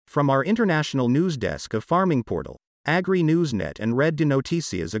From our international news desk of Farming Portal, Agri Newsnet and Red de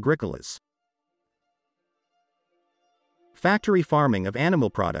Noticias Agrícolas. Factory farming of animal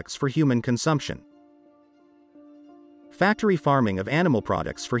products for human consumption. Factory farming of animal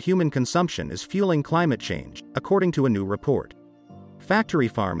products for human consumption is fueling climate change, according to a new report. Factory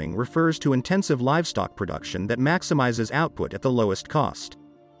farming refers to intensive livestock production that maximizes output at the lowest cost.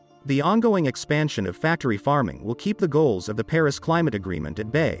 The ongoing expansion of factory farming will keep the goals of the Paris Climate Agreement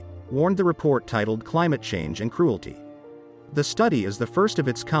at bay, warned the report titled Climate Change and Cruelty. The study is the first of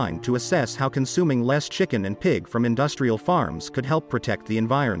its kind to assess how consuming less chicken and pig from industrial farms could help protect the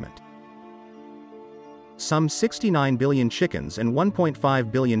environment. Some 69 billion chickens and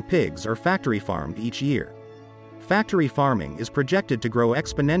 1.5 billion pigs are factory farmed each year. Factory farming is projected to grow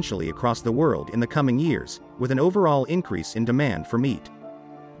exponentially across the world in the coming years, with an overall increase in demand for meat.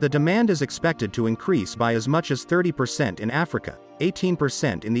 The demand is expected to increase by as much as 30% in Africa,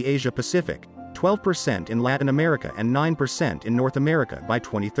 18% in the Asia-Pacific, 12% in Latin America and 9% in North America by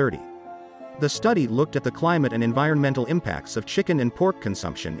 2030. The study looked at the climate and environmental impacts of chicken and pork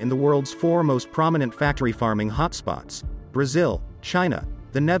consumption in the world's four most prominent factory farming hotspots: Brazil, China,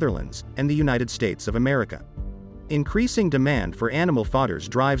 the Netherlands, and the United States of America. Increasing demand for animal fodders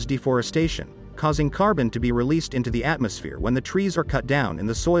drives deforestation, causing carbon to be released into the atmosphere when the trees are cut down and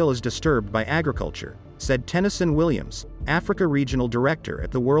the soil is disturbed by agriculture, said Tennyson Williams, Africa Regional Director at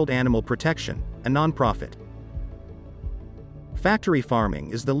the World Animal Protection, a nonprofit. Factory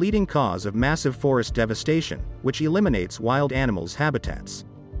farming is the leading cause of massive forest devastation, which eliminates wild animals' habitats.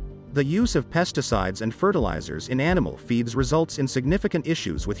 The use of pesticides and fertilizers in animal feeds results in significant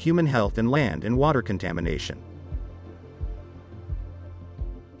issues with human health and land and water contamination.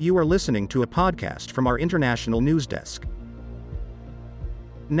 You are listening to a podcast from our international news desk.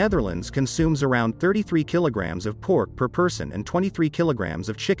 Netherlands consumes around 33 kilograms of pork per person and 23 kilograms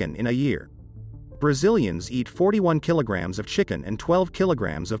of chicken in a year. Brazilians eat 41 kilograms of chicken and 12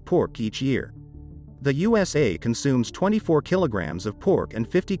 kilograms of pork each year. The USA consumes 24 kilograms of pork and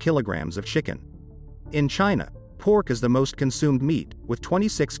 50 kilograms of chicken. In China, pork is the most consumed meat, with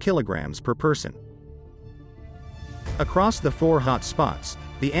 26 kilograms per person. Across the four hot spots,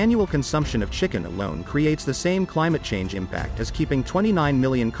 the annual consumption of chicken alone creates the same climate change impact as keeping 29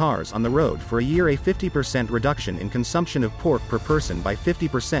 million cars on the road for a year. A 50% reduction in consumption of pork per person by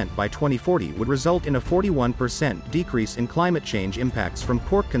 50% by 2040 would result in a 41% decrease in climate change impacts from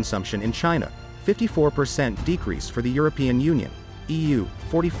pork consumption in China, 54% decrease for the European Union, EU,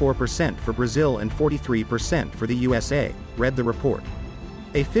 44% for Brazil and 43% for the USA, read the report.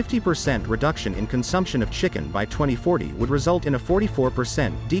 A 50% reduction in consumption of chicken by 2040 would result in a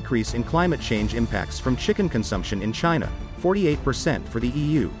 44% decrease in climate change impacts from chicken consumption in China, 48% for the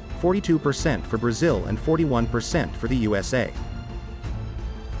EU, 42% for Brazil and 41% for the USA.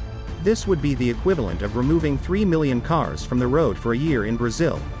 This would be the equivalent of removing 3 million cars from the road for a year in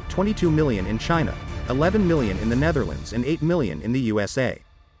Brazil, 22 million in China, 11 million in the Netherlands and 8 million in the USA.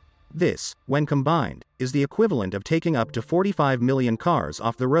 This, when combined, is the equivalent of taking up to 45 million cars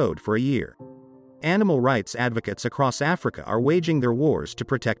off the road for a year. Animal rights advocates across Africa are waging their wars to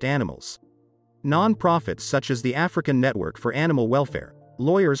protect animals. Non-profits such as the African Network for Animal Welfare,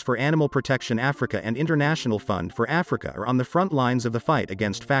 Lawyers for Animal Protection Africa and International Fund for Africa are on the front lines of the fight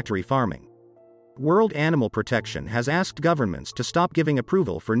against factory farming. World Animal Protection has asked governments to stop giving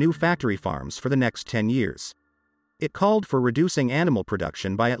approval for new factory farms for the next 10 years. It called for reducing animal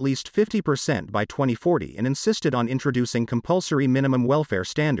production by at least 50% by 2040 and insisted on introducing compulsory minimum welfare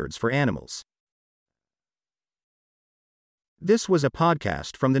standards for animals. This was a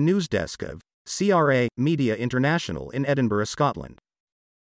podcast from the news desk of CRA Media International in Edinburgh, Scotland.